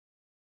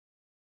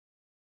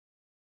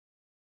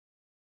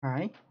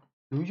Hi,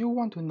 do you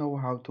want to know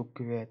how to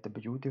create a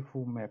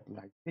beautiful map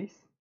like this?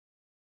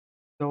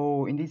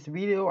 So in this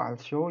video, I'll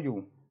show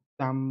you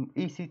some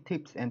easy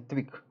tips and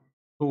tricks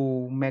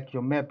to make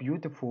your map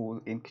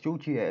beautiful in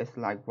QGIS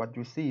like what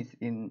you see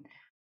in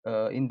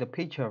the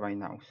picture right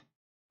now.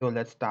 So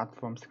let's start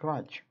from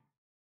scratch.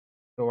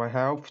 So I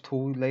have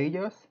two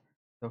layers.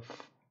 We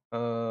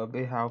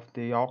have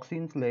the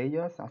auxins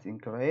layers as in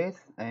grays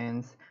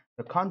and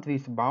the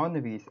country's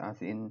boundaries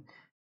as in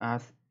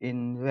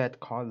red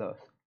colors.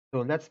 So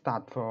let's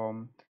start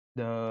from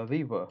the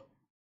river.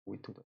 We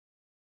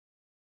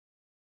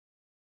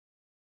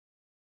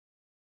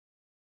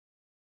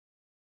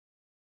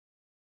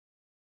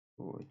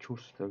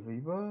choose the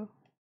river,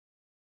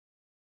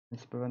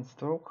 transparent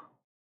stroke,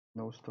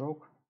 no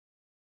stroke,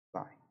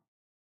 apply.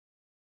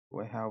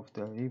 We have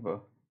the river.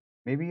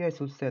 Maybe I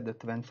should set the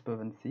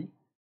transparency.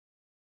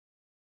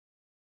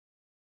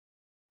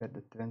 Set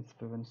the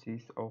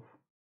transparencies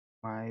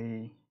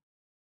my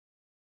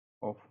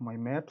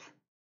maps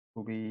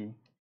to be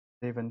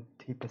 70%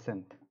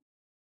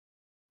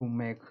 to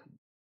make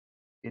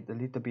it a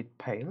little bit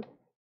pale,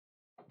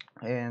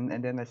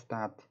 and then I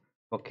start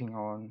working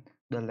on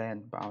the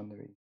land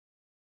boundary.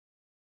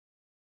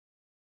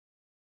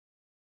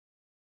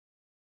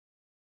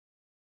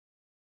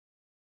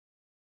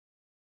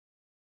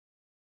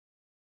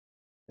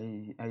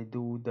 I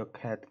do the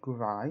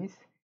categorize.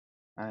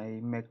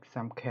 I make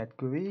some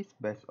categories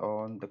based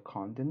on the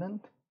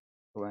continent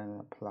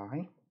and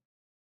apply.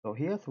 So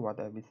here's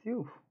what I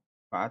receive,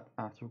 but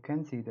as you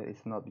can see that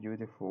it's not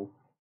beautiful.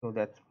 So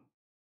let's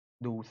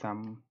do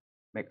some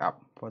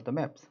makeup for the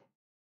maps.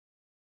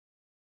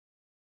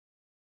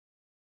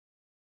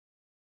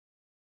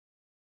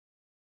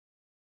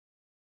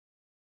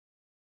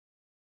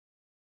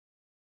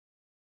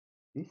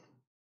 This,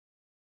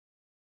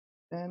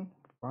 then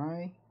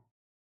 5,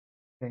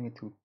 bring it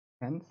to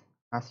tens.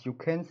 As you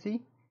can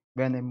see,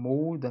 when I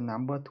move the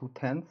number to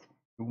tens,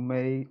 you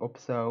may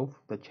observe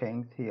the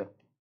change here.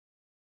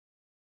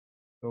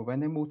 So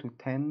when I move to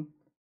 10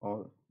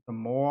 or the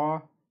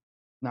more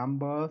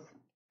numbers,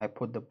 I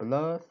put the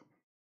blurs.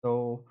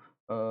 So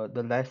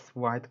the less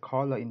white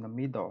color in the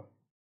middle.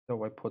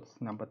 So I put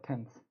number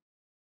 10s.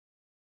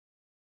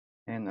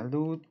 And I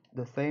do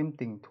the same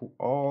thing to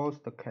all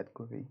the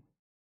category.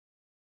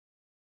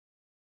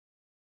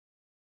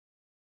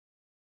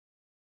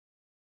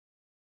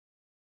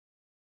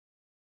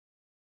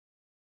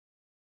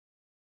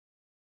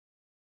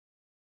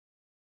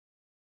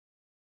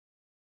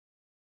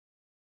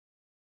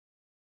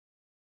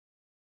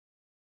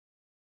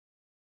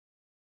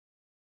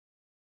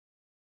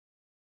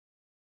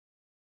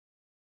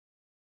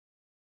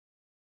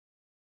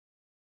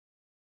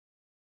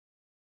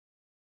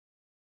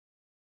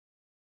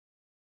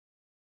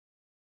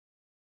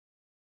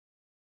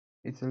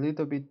 It's a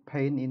little bit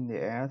pain in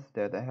the ass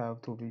that I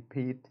have to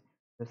repeat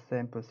the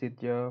same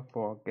procedure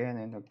for again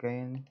and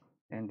again,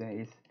 and there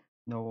is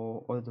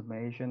no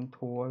automation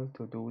tool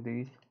to do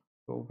this,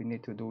 so we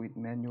need to do it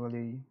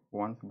manually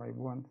once by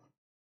once.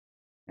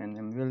 And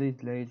I'm really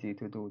lazy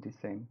to do the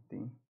same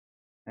thing.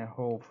 I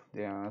hope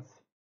there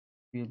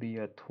will be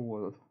a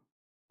tool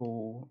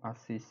to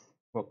assist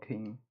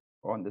working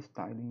on the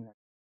styling.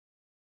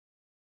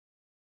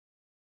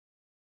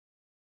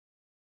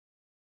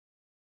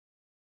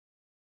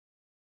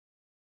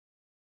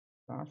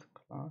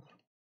 Class.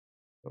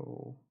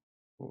 So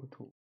go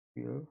to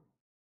fill,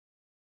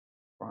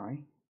 file,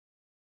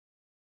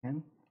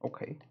 and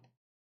okay.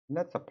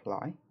 Let's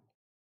apply.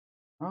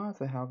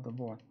 As I have the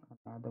one,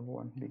 another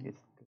one, biggest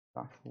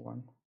last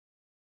one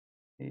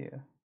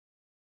here,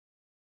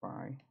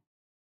 file,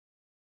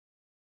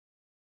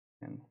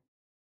 and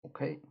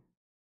okay,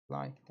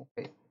 apply.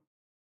 Okay.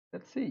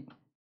 Let's see.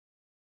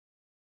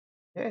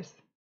 Yes,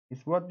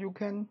 it's what you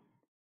can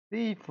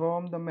see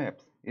from the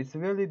maps. It's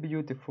really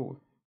beautiful.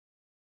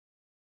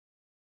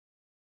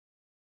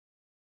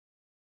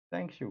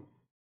 Thank you.